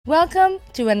Welcome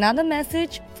to another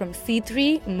message from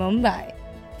C3 Mumbai.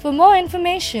 For more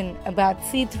information about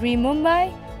C3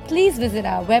 Mumbai, please visit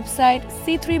our website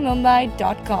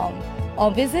c3mumbai.com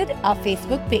or visit our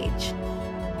Facebook page.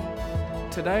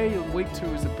 Today, week 2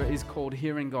 is called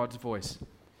Hearing God's Voice.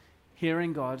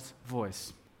 Hearing God's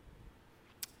Voice.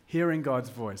 Hearing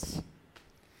God's Voice.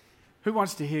 Who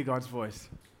wants to hear God's voice?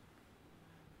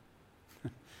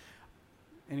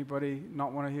 Anybody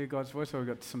not want to hear God's voice? Oh, we've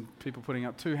got some people putting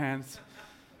up 2 hands.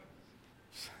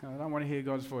 I don't want to hear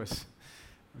God's voice.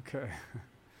 Okay.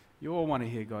 You all want to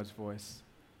hear God's voice.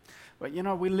 But you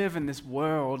know, we live in this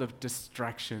world of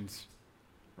distractions,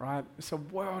 right? It's a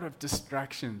world of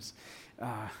distractions.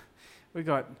 We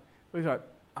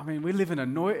live in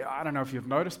I don't know if you've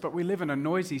noticed, but we live in a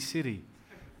noisy city,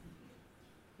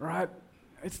 right?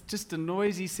 It's just a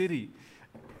noisy city.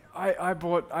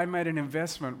 I made an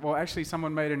investment. Well, actually,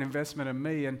 someone made an investment in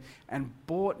me and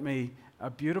bought me a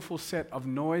beautiful set of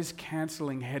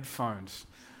noise-cancelling headphones.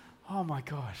 Oh my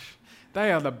gosh,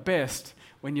 they are the best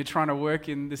when you're trying to work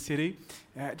in the city.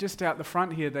 Just out the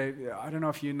front here, I don't know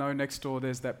if you know, next door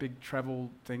there's that big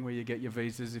travel thing where you get your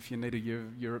visas if you need a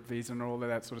Europe visa and all of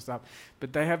that sort of stuff.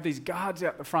 But they have these guards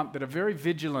out the front that are very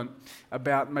vigilant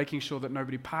about making sure that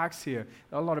nobody parks here.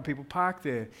 A lot of people park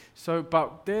there.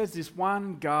 But there's this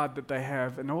one guard that they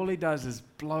have, and all he does is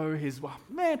blow his...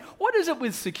 Man, what is it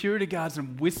with security guards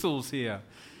and whistles here?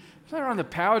 They're on the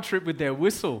power trip with their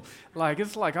whistle.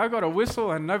 It's like I got a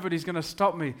whistle and nobody's going to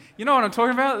stop me. You know what I'm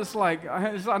talking about? It's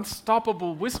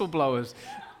unstoppable whistleblowers,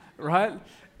 right?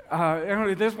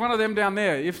 There's one of them down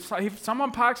there. If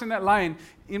someone parks in that lane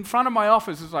in front of my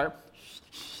office, it's like...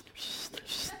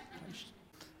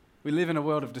 We live in a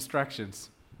world of distractions.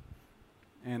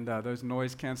 And those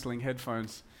noise-cancelling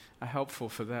headphones are helpful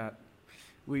for that.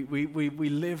 We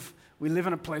live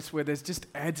in a place where there's just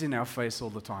ads in our face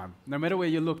all the time. No matter where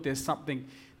you look, there's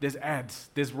ads,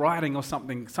 there's writing or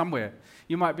something somewhere.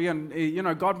 You might be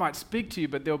God might speak to you,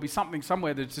 but there'll be something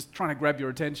somewhere that's just trying to grab your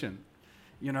attention.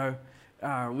 We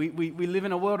live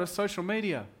in a world of social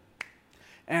media.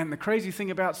 And the crazy thing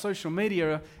about social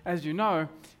media, as you know,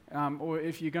 or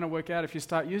if you're going to work out if you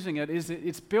start using it, is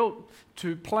it's built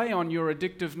to play on your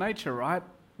addictive nature, right?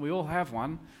 We all have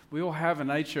one. We all have a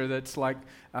nature that's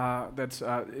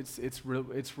it's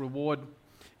reward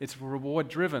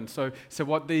driven. So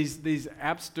what these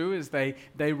apps do is they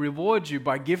reward you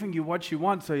by giving you what you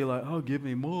want. So you're like, oh, give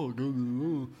me more.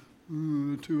 2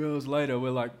 hours later, we're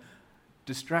like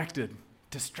distracted,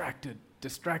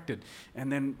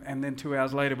 and then 2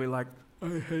 hours later, we're like,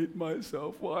 I hate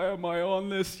myself. Why am I on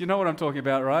this? You know what I'm talking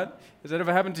about, right? Has that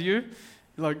ever happened to you?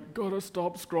 You're like, gotta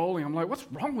stop scrolling. I'm like, what's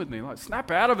wrong with me? Like,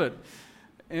 snap out of it.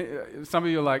 Some of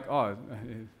you are like, oh,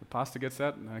 the pastor gets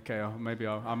that? Okay, maybe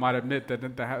I might admit that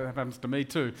happens to me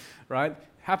too, right?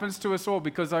 Happens to us all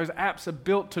because those apps are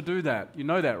built to do that. You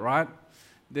know that, right?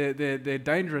 They're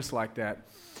dangerous like that.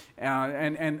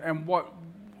 And what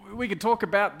we could talk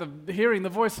about hearing the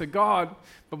voice of God,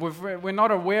 but we're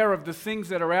not aware of the things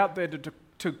that are out there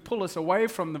to pull us away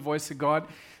from the voice of God.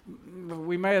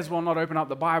 We may as well not open up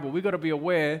the Bible. We've got to be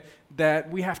aware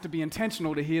that we have to be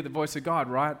intentional to hear the voice of God,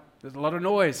 right? There's a lot of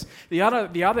noise. The other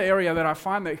area that I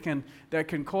find that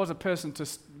can cause a person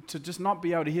to just not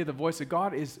be able to hear the voice of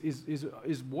God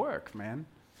is work, man.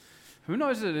 Who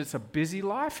knows that it's a busy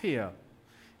life here?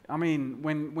 I mean,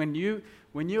 when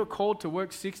you're called to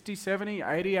work 60, 70,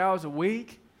 80 hours a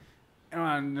week,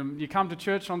 and you come to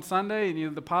church on Sunday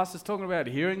and the pastor's talking about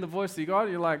hearing the voice of God,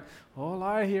 you're like, all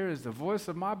I hear is the voice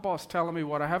of my boss telling me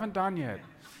what I haven't done yet.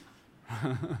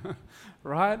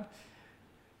 Right?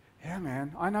 Yeah,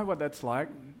 man, I know what that's like,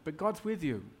 but God's with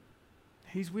you.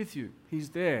 He's with you. He's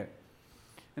there.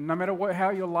 And no matter how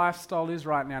your lifestyle is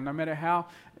right now, no matter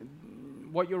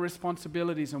what your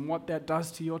responsibilities and what that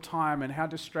does to your time and how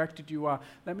distracted you are,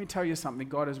 let me tell you something,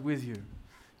 God is with you.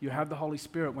 You have the Holy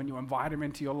Spirit when you invite Him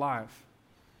into your life.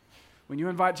 When you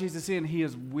invite Jesus in, He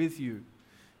is with you.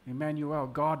 Emmanuel,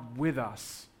 God with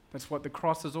us. That's what the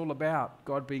cross is all about,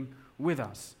 God being with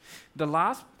us. The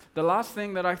last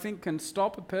thing that I think can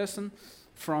stop a person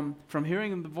from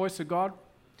hearing the voice of God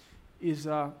is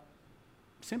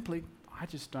simply, I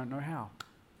just don't know how.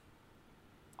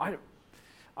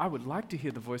 I would like to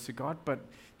hear the voice of God, but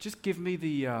just give me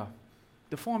the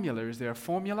formula. Is there a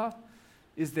formula?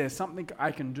 Is there something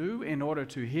I can do in order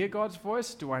to hear God's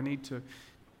voice? Do I need to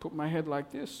put my head like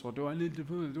this? Or do I need to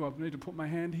put my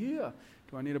hand here?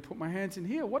 Do I need to put my hands in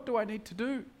here? What do I need to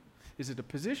do? Is it a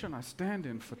position I stand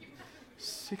in for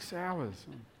 6 hours?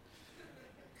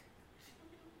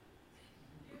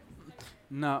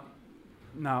 No.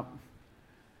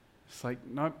 It's like,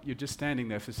 nope, you're just standing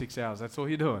there for 6 hours. That's all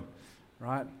you're doing.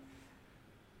 right?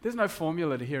 There's no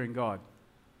formula to hearing God.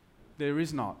 There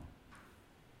is not.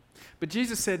 But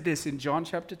Jesus said this in John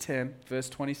chapter 10, verse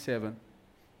 27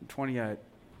 and 28.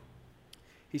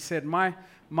 He said, my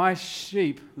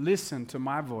sheep listen to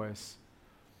my voice.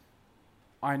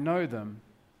 I know them,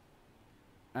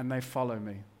 and they follow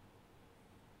me.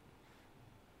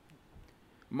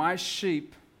 My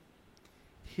sheep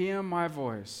hear my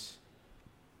voice.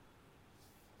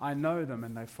 I know them,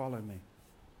 and they follow me.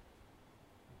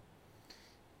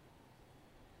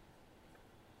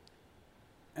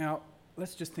 Now,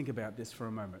 let's just think about this for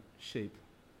a moment. Sheep.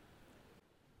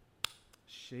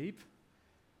 Sheep?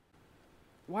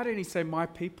 Why didn't he say my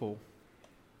people?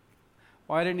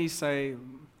 Why didn't he say,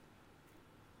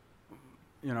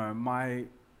 my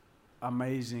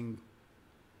amazing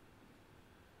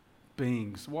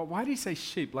beings? Why did he say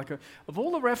sheep? Of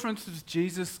all the references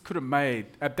Jesus could have made,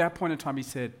 at that point in time he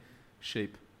said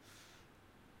sheep.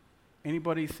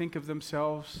 Anybody think of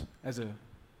themselves as a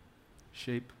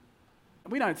sheep?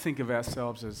 We don't think of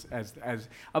ourselves as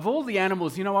of all the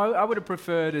animals, I would have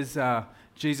preferred as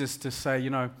Jesus to say,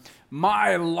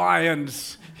 my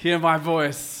lions hear my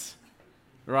voice,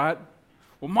 right?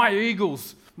 Or my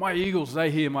eagles,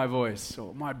 they hear my voice.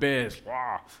 Or my bears,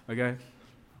 okay?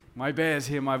 My bears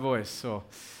hear my voice. Or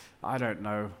I don't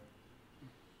know.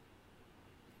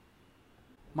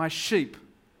 My sheep.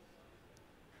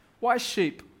 Why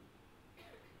sheep?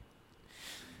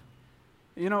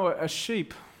 A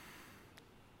sheep,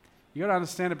 you got to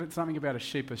understand something about a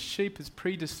sheep. A sheep is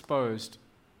predisposed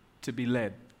to be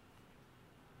led.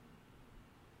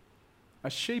 A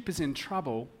sheep is in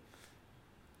trouble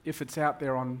if it's out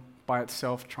there by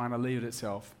itself trying to lead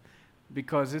itself,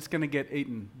 because it's going to get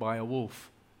eaten by a wolf.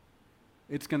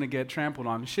 It's going to get trampled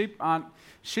on. Sheep are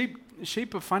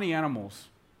funny animals,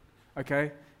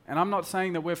 okay? And I'm not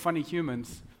saying that we're funny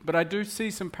humans, but I do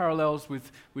see some parallels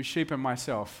with sheep and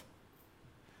myself.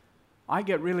 I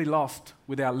get really lost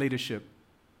without leadership.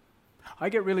 I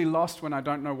get really lost when I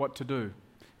don't know what to do.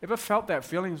 Ever felt that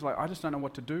feeling? It's like, I just don't know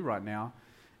what to do right now.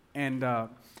 And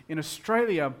in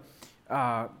Australia, we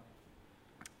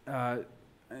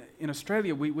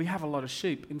have a lot of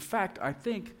sheep. In fact, I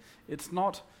think it's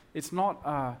not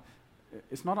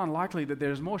unlikely that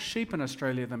there's more sheep in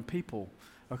Australia than people.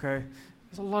 Okay,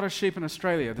 there's a lot of sheep in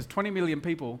Australia. There's 20 million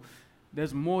people.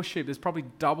 There's more sheep. There's probably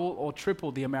double or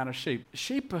triple the amount of sheep.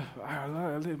 Sheep,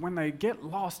 when they get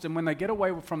lost and when they get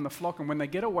away from the flock and when they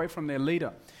get away from their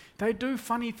leader, they do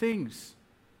funny things.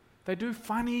 They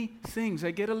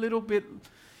get a little bit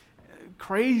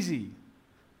crazy.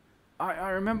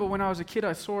 I remember when I was a kid,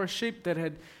 I saw a sheep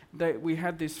we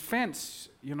had this fence,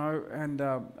 and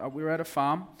we were at a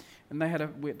farm, and they had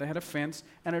a fence,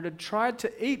 and it had tried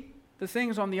to eat the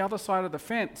things on the other side of the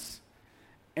fence.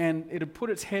 And it had put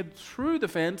its head through the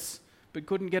fence, but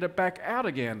couldn't get it back out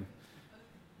again.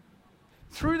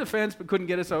 Through the fence, but couldn't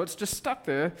get it, so it's just stuck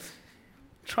there,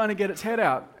 trying to get its head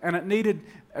out. And it needed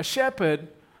a shepherd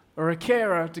or a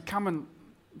carer to come and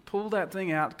pull that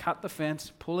thing out, cut the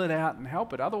fence, pull it out, and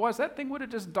help it. Otherwise, that thing would have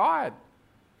just died.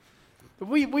 But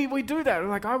we do that. We're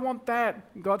like, I want that.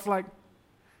 And God's like,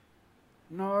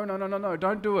 no,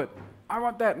 don't do it. I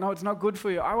want that. No, it's not good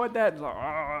for you. I want that. It's like,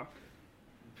 oh.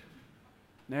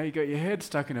 Now you got your head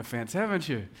stuck in a fence, haven't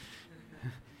you?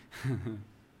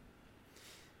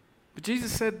 But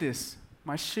Jesus said this,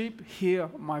 my sheep hear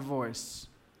my voice.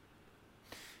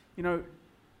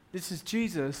 This is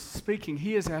Jesus speaking.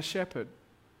 He is our shepherd.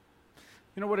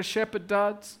 You know what a shepherd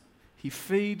does? He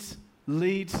feeds,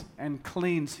 leads, and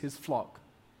cleans his flock.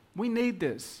 We need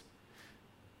this.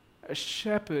 A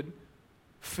shepherd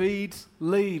feeds,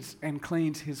 leads, and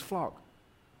cleans his flock.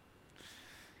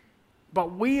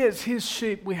 But we as his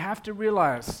sheep, we have to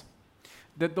realize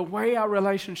that the way our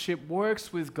relationship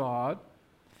works with God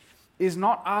is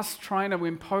not us trying to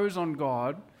impose on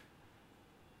God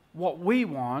what we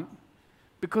want,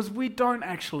 because we don't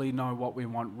actually know what we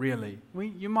want really.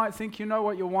 You might think you know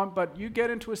what you want, but you get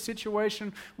into a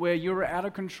situation where you're out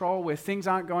of control, where things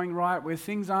aren't going right, where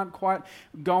things aren't quite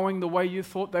going the way you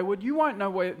thought they would. You won't know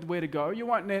where to go. You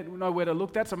won't know where to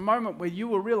look. That's a moment where you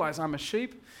will realize I'm a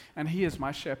sheep and he is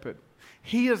my shepherd.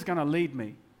 He is going to lead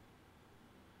me.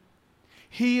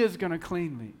 He is going to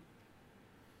clean me.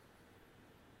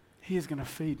 He is going to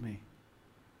feed me.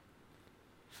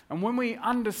 And when we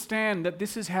understand that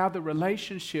this is how the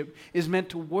relationship is meant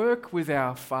to work with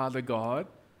our Father God,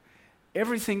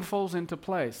 everything falls into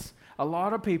place. A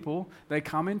lot of people, they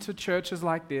come into churches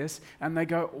like this and they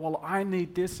go, well, I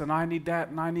need this and I need that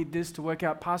and I need this to work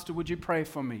out. Pastor, would you pray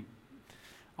for me?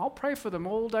 I'll pray for them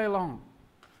all day long.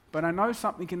 But I know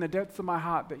something in the depths of my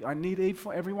heart that I need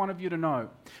for every one of you to know.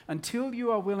 Until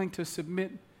you are willing to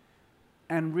submit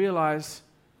and realize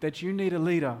that you need a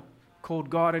leader called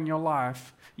God in your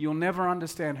life, you'll never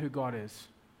understand who God is.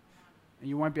 And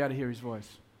you won't be able to hear his voice.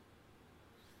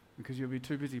 Because you'll be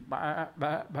too busy. Bah,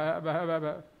 bah, bah, bah, bah,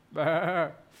 bah, bah.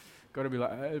 Got to be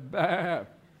like, bah,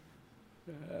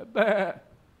 bah, bah.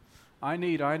 I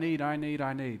need.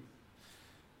 And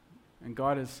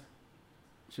God is,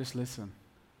 just listen.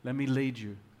 Let me lead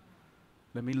you.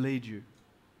 Let me lead you.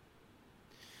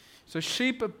 So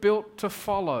sheep are built to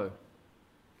follow.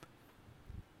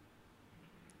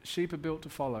 Sheep are built to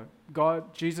follow.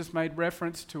 Jesus made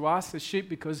reference to us as sheep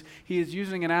because he is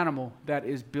using an animal that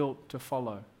is built to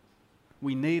follow.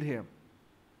 We need him.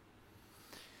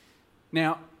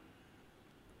 Now,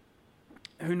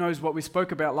 who knows what we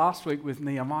spoke about last week with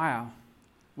Nehemiah,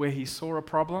 where he saw a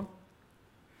problem,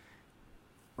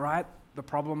 right? The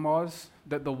problem was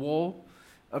that the wall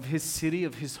of his city,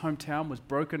 of his hometown, was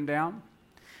broken down.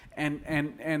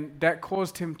 And that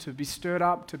caused him to be stirred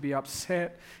up, to be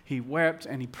upset. He wept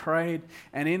and he prayed.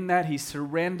 And in that he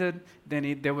surrendered.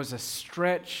 Then there was a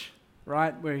stretch,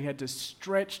 right, where he had to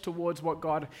stretch towards what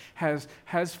God has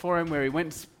for him, where he went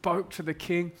and spoke to the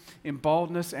king in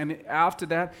boldness. And after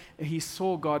that, he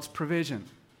saw God's provision.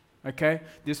 Okay?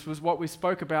 This was what we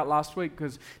spoke about last week,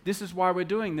 because this is why we're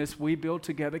doing this We Build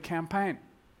Together campaign.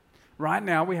 Right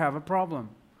now, we have a problem.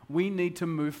 We need to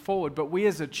move forward. But we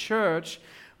as a church,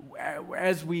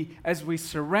 as we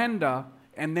surrender,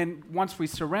 and then once we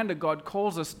surrender, God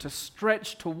calls us to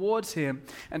stretch towards him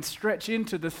and stretch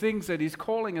into the things that he's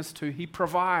calling us to. He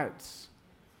provides.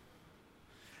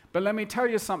 But let me tell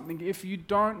you something. If you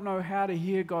don't know how to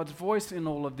hear God's voice in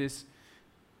all of this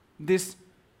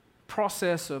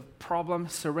process of problem,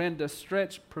 surrender,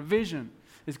 stretch, provision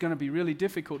is going to be really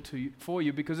difficult for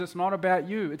you, because it's not about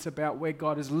you. It's about where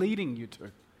God is leading you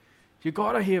to. You've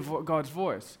got to hear God's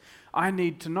voice. I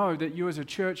need to know that you as a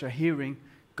church are hearing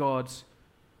God's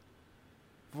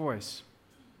voice.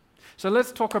 So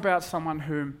let's talk about someone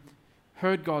who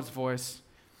heard God's voice,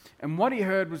 and what he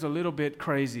heard was a little bit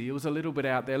crazy. It was a little bit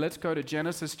out there. Let's go to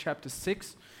Genesis chapter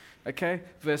 6, okay,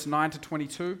 verse 9 to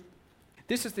 22.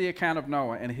 This is the account of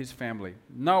Noah and his family.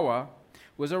 Noah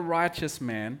was a righteous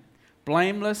man,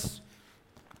 blameless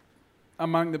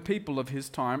among the people of his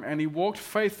time, and he walked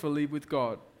faithfully with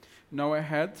God. Noah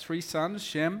had 3 sons,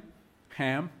 Shem,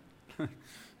 Ham,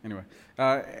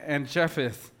 and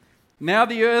Japheth. Now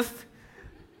the earth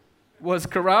was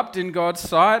corrupt in God's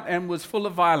sight and was full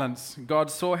of violence. God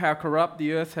saw how corrupt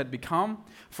the earth had become,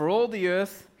 for all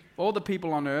the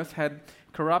people on earth had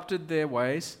corrupted their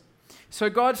ways. So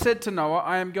God said to Noah,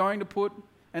 I am going to put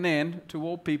an end to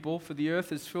all people, for the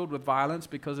earth is filled with violence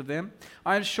because of them.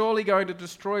 I am surely going to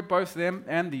destroy both them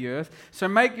and the earth. So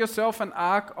make yourself an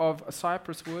ark of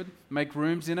cypress wood, make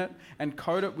rooms in it, and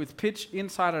coat it with pitch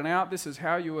inside and out. This is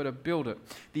how you are to build it.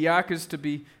 The ark is to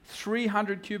be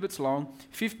 300 cubits long,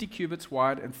 50 cubits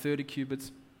wide, and 30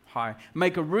 cubits high.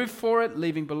 Make a roof for it,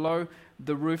 leaving below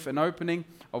the roof an opening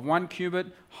of 1 cubit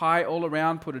high all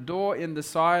around. Put a door in the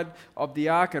side of the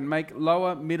ark and make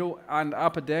lower, middle, and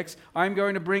upper decks. I am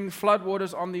going to bring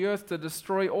floodwaters on the earth to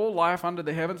destroy all life under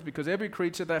the heavens, because every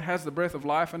creature that has the breath of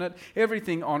life in it,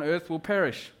 everything on earth will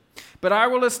perish. But I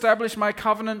will establish my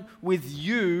covenant with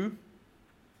you,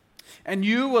 and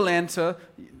you will enter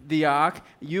the ark,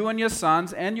 you and your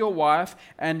sons and your wife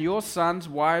and your sons'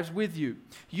 wives with you.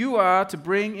 You are to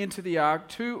bring into the ark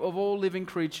 2 of all living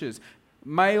creatures,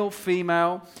 male,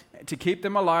 female, to keep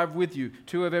them alive with you.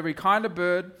 2 of every kind of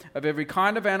bird, of every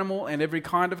kind of animal, and every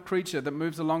kind of creature that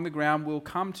moves along the ground will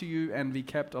come to you and be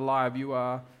kept alive. You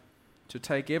are to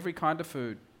take every kind of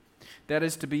food that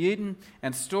is to be eaten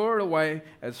and store it away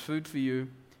as food for you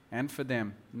and for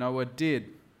them. Noah did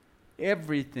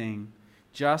everything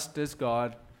just as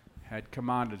God had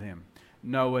commanded him.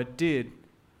 Noah did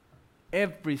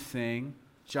everything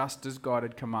just as God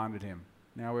had commanded him.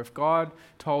 Now, if God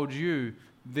told you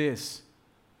this,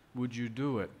 would you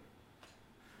do it?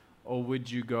 Or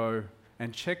would you go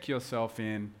and check yourself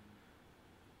in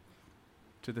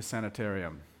to the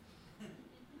sanitarium?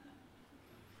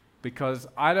 Because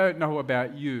I don't know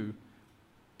about you,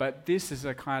 but this is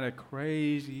a kind of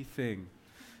crazy thing.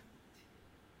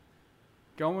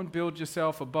 Go and build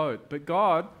yourself a boat. But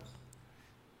God,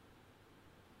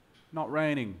 not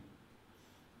raining.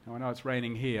 Now I know it's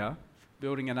raining here.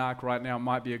 Building an ark right now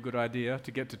might be a good idea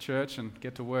to get to church and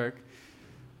get to work.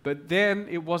 But then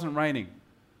it wasn't raining.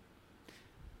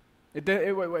 It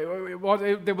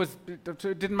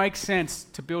didn't make sense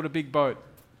to build a big boat.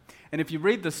 And if you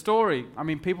read the story, I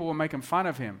mean, people were making fun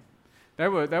of him.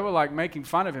 They were like making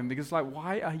fun of him because like,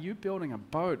 why are you building a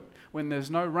boat when there's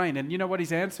no rain? And you know what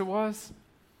his answer was?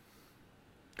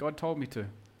 God told me to.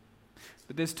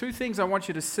 But there's two things I want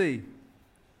you to see.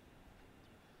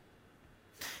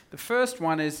 The first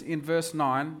one is in verse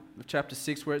 9 of chapter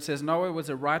 6, where it says, Noah was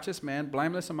a righteous man,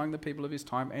 blameless among the people of his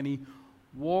time, and he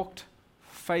walked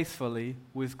faithfully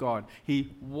with God.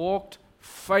 He walked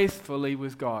faithfully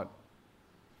with God.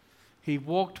 He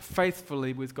walked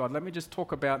faithfully with God. Let me just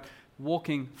talk about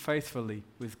walking faithfully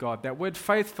with God. That word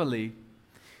faithfully,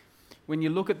 when you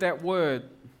look at that word,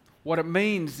 what it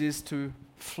means is to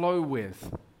flow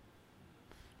with,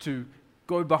 to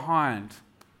go behind,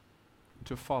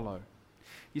 to follow.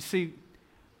 You see,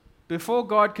 before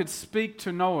God could speak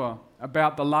to Noah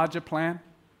about the larger plan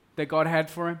that God had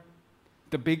for him,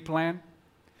 the big plan,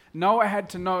 Noah had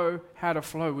to know how to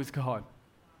flow with God.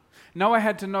 Noah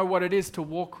had to know what it is to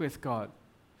walk with God.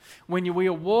 When we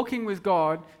are walking with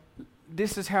God,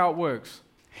 this is how it works.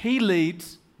 He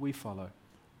leads, we follow.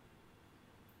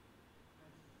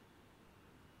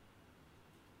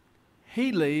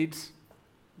 He leads,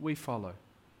 we follow.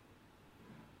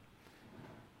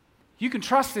 You can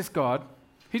trust this God.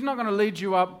 He's not going to lead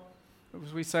you up,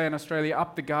 as we say in Australia,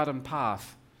 up the garden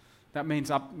path. That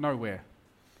means up nowhere.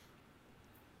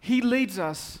 He leads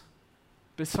us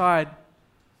beside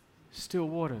still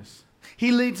waters.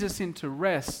 He leads us into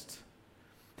rest.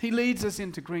 He leads us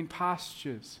into green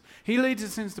pastures. He leads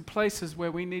us into places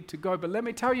where we need to go. But let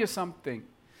me tell you something.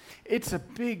 It's a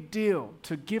big deal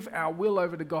to give our will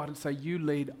over to God and say, you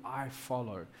lead, I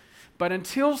follow. But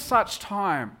until such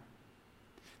time,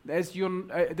 as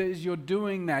you're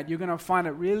doing that, you're going to find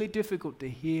it really difficult to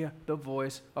hear the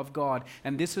voice of God.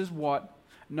 And this is what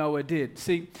Noah did.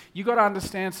 See, you got to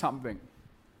understand something.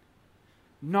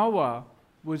 Noah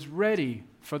was ready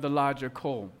for the larger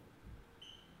call.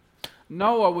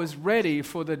 Noah was ready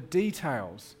for the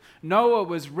details. Noah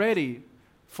was ready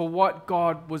for what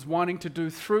God was wanting to do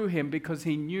through him because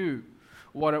he knew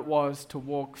what it was to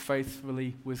walk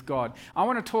faithfully with God. I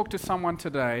want to talk to someone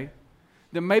today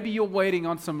that maybe you're waiting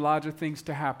on some larger things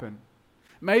to happen.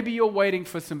 Maybe you're waiting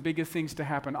for some bigger things to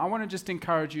happen. I want to just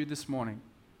encourage you this morning.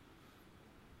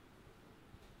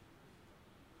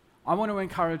 I want to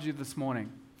encourage you this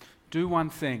morning. Do one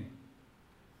thing.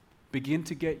 Begin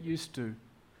to get used to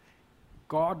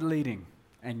God leading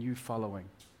and you following.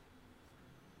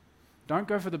 Don't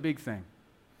go for the big thing.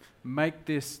 Make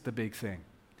this the big thing.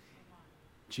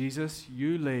 Jesus,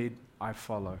 you lead, I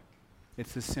follow.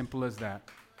 It's as simple as that.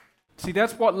 See,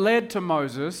 that's what led to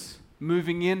Moses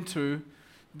moving into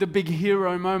the big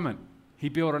hero moment. He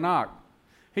built an ark.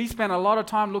 He spent a lot of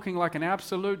time looking like an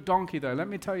absolute donkey, though. Let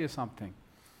me tell you something.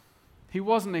 He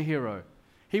wasn't a hero.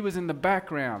 He was in the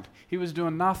background. He was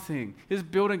doing nothing. He was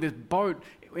building this boat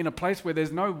in a place where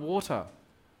there's no water.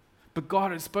 But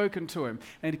God had spoken to him,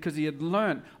 and because he had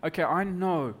learned, okay, I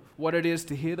know what it is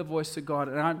to hear the voice of God.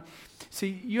 And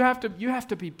see, you have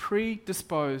to be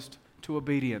predisposed to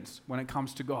obedience when it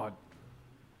comes to God.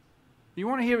 You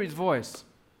want to hear his voice.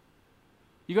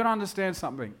 You got to understand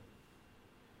something.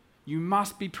 You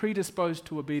must be predisposed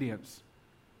to obedience.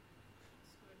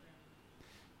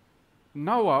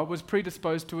 Noah was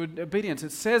predisposed to obedience.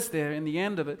 It says there in the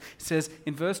end of it, it says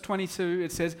in verse 22,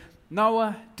 it says,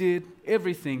 Noah did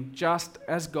everything just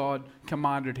as God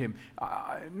commanded him.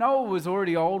 Noah was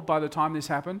already old by the time this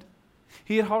happened.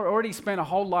 He had already spent a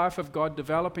whole life of God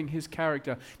developing his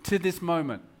character to this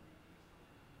moment.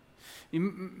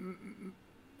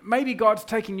 Maybe God's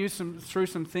taking you through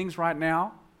some things right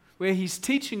now where he's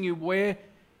teaching you where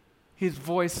his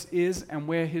voice is and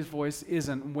where his voice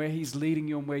isn't, and where he's leading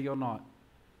you and where you're not.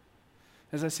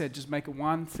 As I said, just make it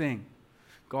one thing.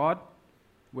 God,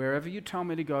 wherever you tell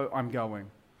me to go, I'm going.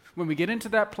 When we get into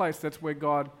that place, that's where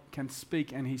God can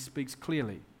speak, and he speaks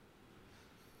clearly.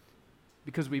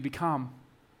 Because we become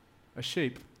a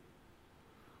sheep.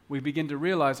 We begin to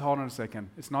realize, hold on a second,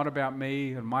 it's not about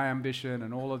me and my ambition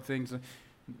and all of the things.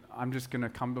 I'm just going to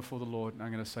come before the Lord and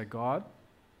I'm going to say, God,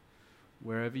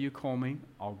 wherever you call me,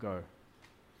 I'll go.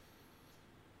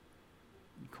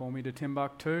 You call me to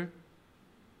Timbuktu,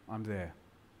 I'm there.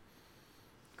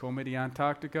 Call me to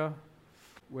Antarctica,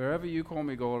 wherever you call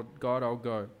me, God, I'll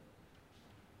go.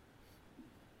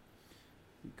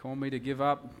 You call me to give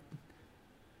up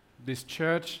this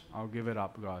church, I'll give it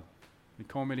up, God. You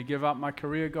call me to give up my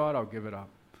career, God, I'll give it up.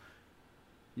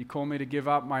 You call me to give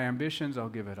up my ambitions, I'll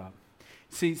give it up.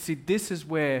 See, this is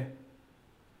where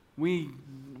we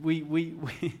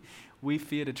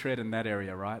fear to tread in that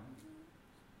area, right?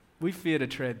 We fear to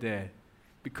tread there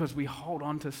because we hold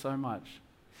on to so much.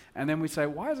 And then we say,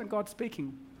 why isn't God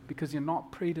speaking? Because you're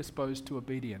not predisposed to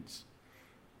obedience.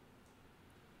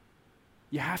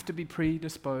 You have to be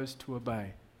predisposed to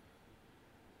obey.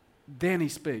 Then he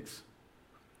speaks.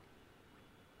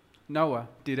 Noah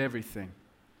did everything.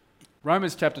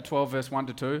 Romans chapter 12, verse 1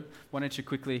 to 2. Why don't you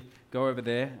quickly go over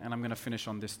there, and I'm going to finish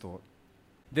on this thought.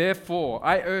 Therefore,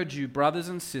 I urge you, brothers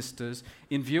and sisters,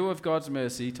 in view of God's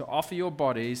mercy, to offer your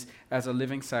bodies as a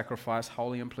living sacrifice,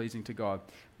 holy and pleasing to God.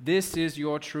 This is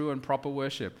your true and proper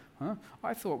worship. Huh?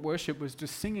 I thought worship was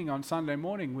just singing on Sunday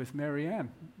morning with Mary Ann.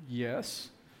 Yes.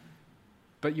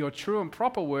 But your true and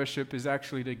proper worship is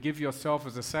actually to give yourself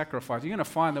as a sacrifice. You're going to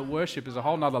find that worship is a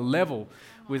whole nother level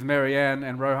with Mary Ann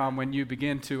and Rohan when you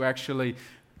begin to actually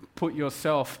put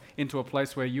yourself into a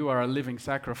place where you are a living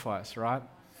sacrifice, right?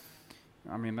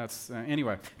 I mean, that's...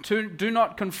 anyway. Do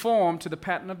not conform to the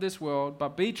pattern of this world,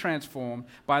 but be transformed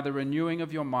by the renewing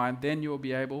of your mind. Then you will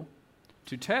be able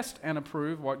to test and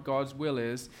approve what God's will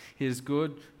is, his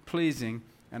good, pleasing,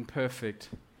 and perfect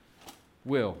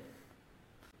will.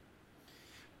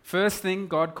 First thing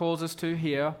God calls us to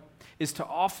here is to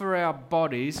offer our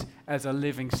bodies as a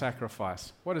living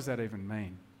sacrifice. What does that even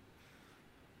mean?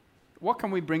 What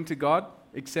can we bring to God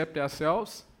except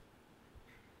ourselves?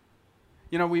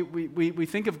 You know, we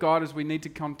think of God as we need to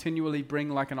continually bring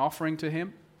like an offering to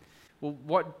him. Well,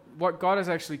 what God is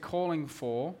actually calling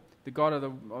for, the God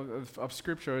of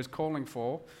Scripture is calling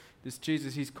for, this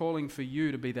Jesus, he's calling for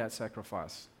you to be that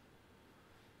sacrifice.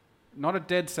 Not a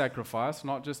dead sacrifice,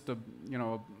 not just a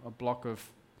block of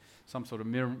some sort of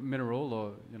mineral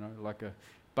or,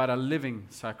 but a living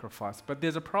sacrifice. But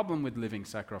there's a problem with living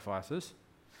sacrifices.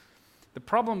 The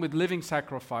problem with living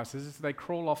sacrifices is they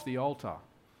crawl off the altar.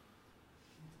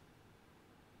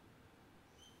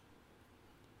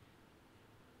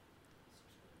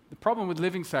 The problem with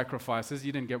living sacrifices,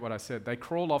 you didn't get what I said, they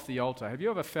crawl off the altar. Have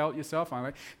you ever felt yourself, I'm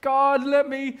like, God, let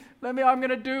me, I'm going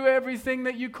to do everything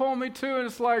that you call me to, and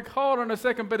it's like, hold on a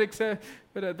second, but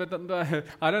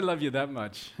I don't love you that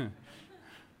much.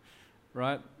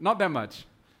 Right? Not that much.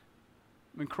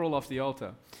 And crawl off the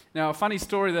altar. Now, a funny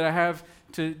story that I have,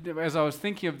 as I was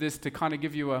thinking of this, to kind of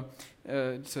give you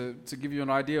to give you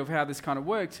an idea of how this kind of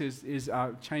works, is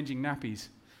changing nappies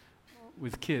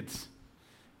with kids.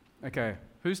 Okay.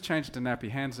 Who's changed a nappy?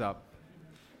 Hands up.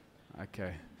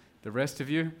 Okay. The rest of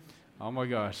you? Oh my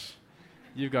gosh.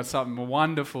 You've got something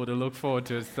wonderful to look forward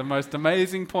to. It's the most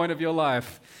amazing point of your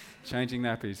life. Changing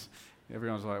nappies.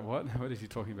 Everyone's like, what? What is he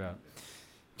talking about?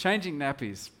 Changing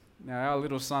nappies. Now, our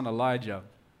little son Elijah,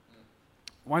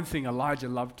 one thing Elijah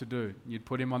loved to do, you'd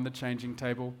put him on the changing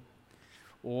table,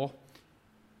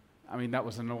 that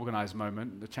was an organized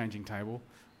moment, the changing table.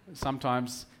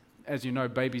 Sometimes, as you know,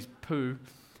 babies poo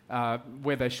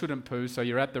where they shouldn't poo, so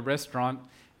you're at the restaurant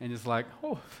and it's like,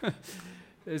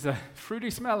 there's a fruity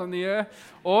smell in the air.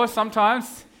 Or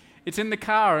sometimes it's in the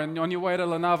car and on your way to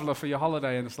Lonavala for your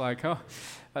holiday and it's like,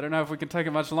 I don't know if we can take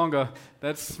it much longer.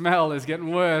 That smell is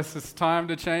getting worse. It's time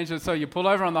to change it. So you pull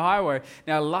over on the highway.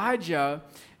 Now Elijah,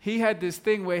 he had this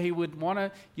thing where he would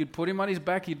you'd put him on his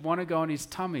back, he'd want to go on his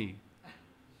tummy.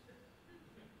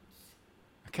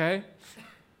 Okay?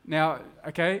 Now,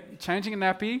 changing a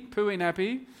nappy, pooey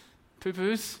nappy,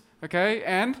 poo-poos, okay,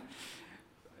 and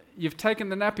you've taken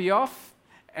the nappy off,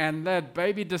 and that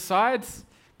baby decides,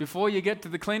 before you get to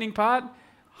the cleaning part,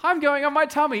 I'm going on my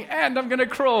tummy, and I'm going to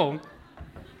crawl,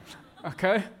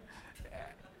 okay?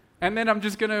 And then I'm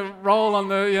just going to roll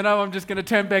on I'm just going to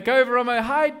turn back over. I'm like,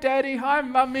 hi, Daddy, hi,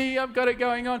 Mummy, I've got it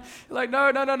going on. You're like,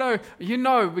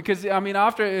 no. Because,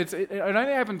 after it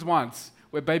only happens once,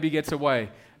 where baby gets away.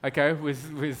 Okay,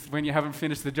 with when you haven't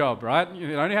finished the job, right?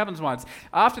 It only happens once.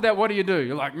 After that, what do?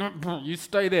 You're like, no, you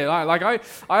stay there. I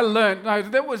learned. No,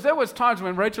 there was times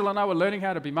when Rachel and I were learning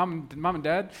how to be mum and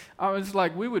dad. I was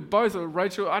like, we would both,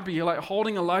 Rachel, I'd be like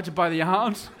holding Elijah by the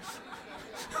arms.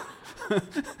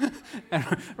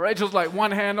 And Rachel's like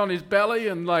one hand on his belly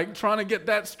and like trying to get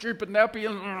that stupid nappy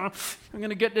and I'm going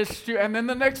to get this and then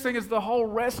the next thing is the whole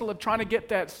wrestle of trying to get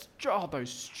those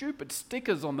stupid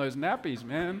stickers on those nappies,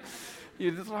 man.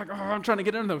 You're just like, I'm trying to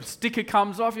get in, the sticker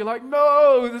comes off. You're like,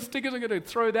 no, the stickers are going to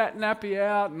throw that nappy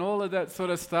out and all of that sort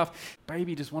of stuff.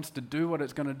 Baby just wants to do what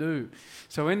it's going to do.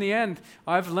 So in the end,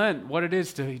 I've learned what it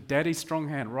is to Daddy's strong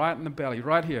hand right in the belly,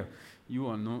 right here. You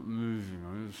are not moving.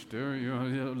 I'm staring.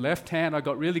 Your left hand, I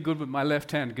got really good with my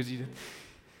left hand because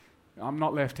I'm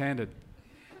not left-handed.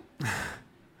 This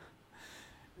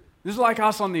is like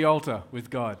us on the altar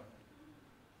with God.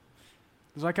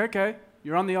 It's like, okay,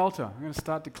 you're on the altar. I'm going to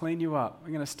start to clean you up.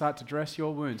 I'm going to start to dress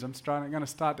your wounds. I'm going to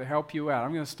start to help you out.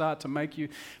 I'm going to start to make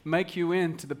you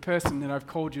into the person that I've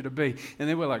called you to be. And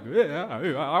then we're like, yeah,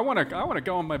 I want to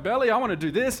go on my belly. I want to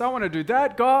do this. I want to do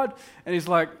that, God. And he's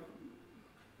like,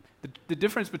 the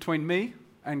difference between me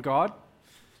and God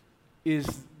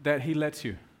is that He lets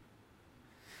you.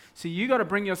 See, you got to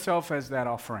bring yourself as that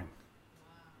offering.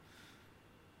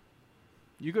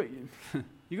 You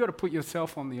got to put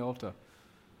yourself on the altar.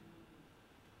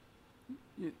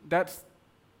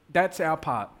 That's our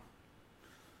part.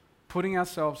 Putting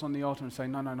ourselves on the altar and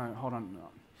saying, no, hold on.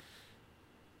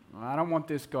 No. I don't want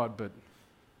this, God, but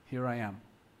here I am.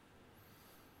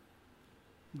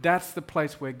 That's the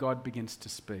place where God begins to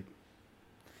speak.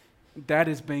 That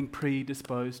is being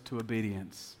predisposed to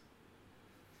obedience.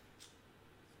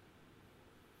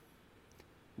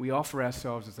 We offer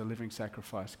ourselves as a living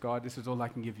sacrifice. God, this is all I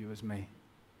can give you as me.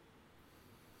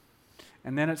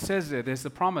 And then it says there's the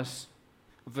promise.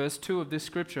 Verse 2 of this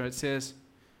scripture, it says,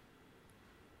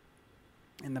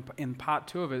 in part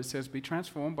 2 of it, it says, be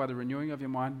transformed by the renewing of your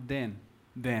mind,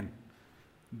 then.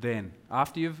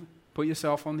 After you've put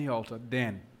yourself on the altar,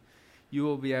 then you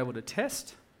will be able to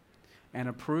test and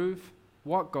approve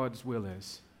what God's will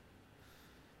is.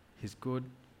 His good,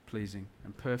 pleasing,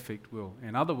 and perfect will.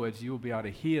 In other words, you will be able to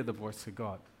hear the voice of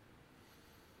God.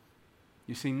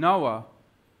 You see, Noah,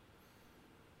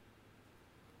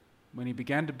 when he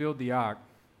began to build the ark,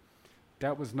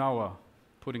 that was Noah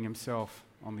putting himself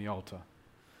on the altar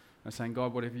and saying,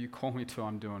 God, whatever you call me to,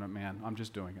 I'm doing it, man. I'm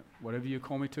just doing it. Whatever you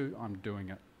call me to, I'm doing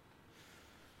it.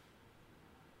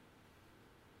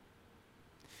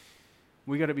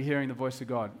 We got to be hearing the voice of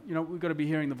God. You know, we've got to be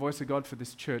hearing the voice of God for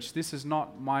this church. This is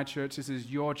not my church. This is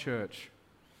your church.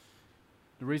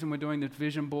 The reason we're doing this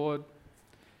vision board,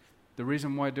 the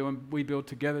reason why we build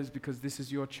together is because this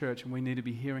is your church and we need to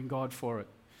be hearing God for it.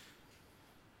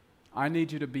 I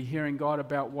need you to be hearing God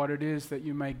about what it is that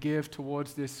you may give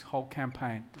towards this whole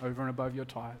campaign over and above your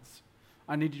tithes.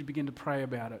 I need you to begin to pray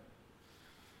about it.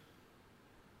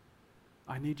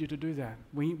 I need you to do that.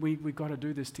 We've got to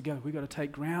do this together. We've got to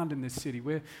take ground in this city.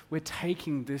 We're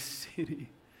taking this city.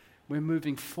 We're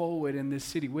moving forward in this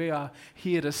city. We are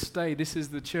here to stay. This is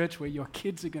the church where your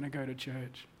kids are going to go to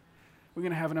church. We're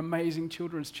going to have an amazing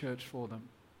children's church for them.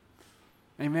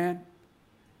 Amen?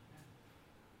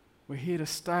 We're here to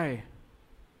stay.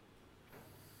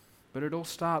 But it all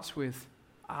starts with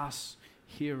us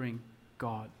hearing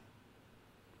God.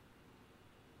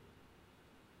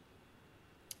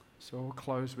 So we'll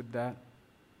close with that.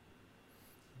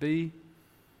 Be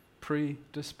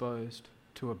predisposed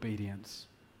to obedience.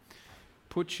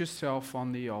 Put yourself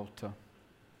on the altar.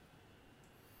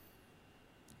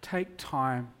 Take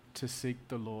time to seek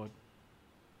the Lord.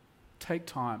 Take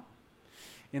time.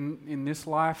 In this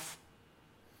life,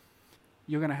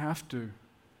 you're going to have to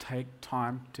take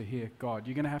time to hear God.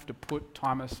 You're going to have to put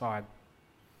time aside.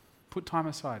 Put time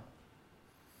aside.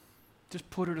 Just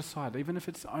put it aside. Even if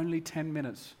it's only 10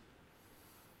 minutes,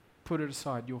 put it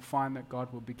aside. You'll find that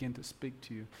God will begin to speak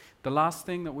to you. The last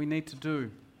thing that we need to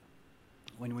do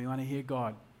when we want to hear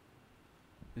God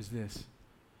is this.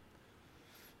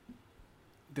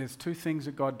 There's two things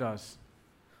that God does.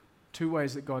 Two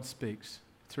ways that God speaks.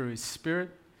 Through His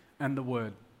Spirit and the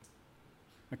Word.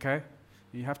 Okay?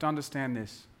 You have to understand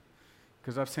this,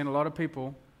 because I've seen a lot of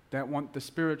people that want the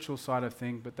spiritual side of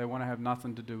things, but they want to have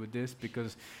nothing to do with this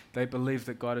because they believe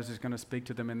that God is just going to speak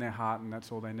to them in their heart and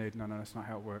that's all they need. No, that's not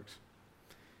how it works.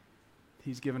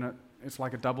 He's given it, it's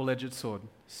like a double-edged sword.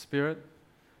 Spirit,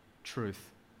 truth.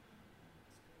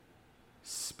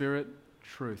 Spirit,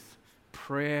 truth.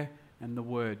 Prayer and the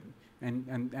Word.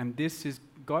 And this is,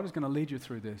 God is going to lead you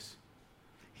through this.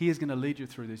 He is going to lead you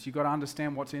through this. You've got to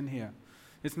understand what's in here.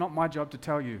 It's not my job to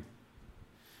tell you.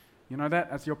 You know that,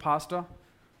 as your pastor?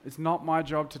 It's not my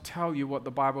job to tell you what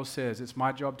the Bible says. It's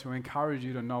my job to encourage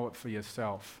you to know it for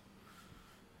yourself.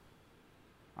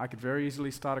 I could very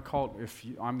easily start a cult if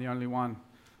I'm the only one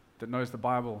that knows the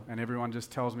Bible and everyone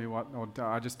just tells me or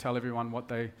I just tell everyone what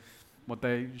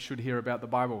they should hear about the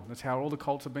Bible. That's how all the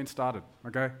cults have been started,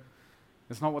 okay?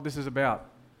 That's not what this is about.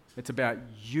 It's about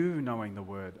you knowing the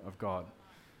Word of God.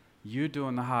 You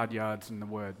doing the hard yards in the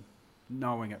Word.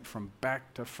 Knowing it from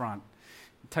back to front.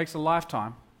 It takes a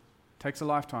lifetime. Takes a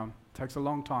lifetime. Takes a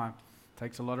long time.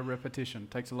 Takes a lot of repetition.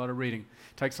 Takes a lot of reading.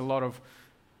 Takes a lot of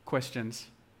questions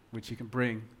which you can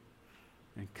bring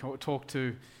and talk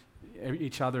to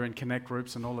each other in connect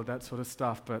groups and all of that sort of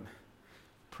stuff. But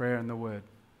prayer and the Word.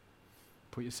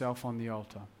 Put yourself on the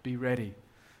altar. Be ready.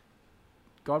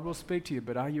 God will speak to you,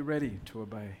 but are you ready to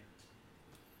obey?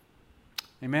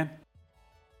 Amen.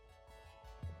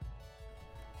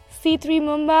 C3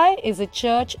 Mumbai is a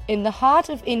church in the heart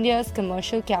of India's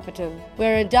commercial capital,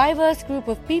 where a diverse group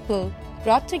of people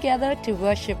brought together to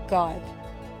worship God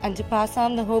and to pass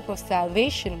on the hope of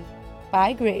salvation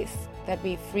by grace that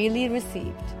we freely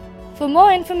received. For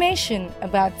more information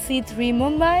about C3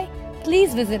 Mumbai,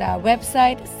 please visit our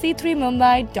website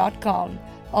c3mumbai.com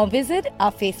or visit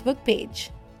our Facebook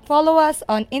page. Follow us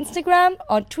on Instagram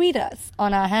or tweet us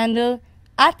on our handle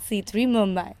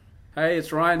 @C3Mumbai. Hey,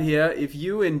 it's Ryan here. If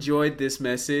you enjoyed this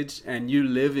message and you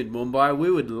live in Mumbai,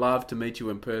 we would love to meet you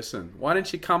in person. Why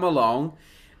don't you come along,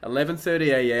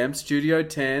 11:30 a.m., Studio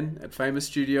 10 at Famous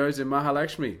Studios in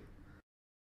Mahalakshmi.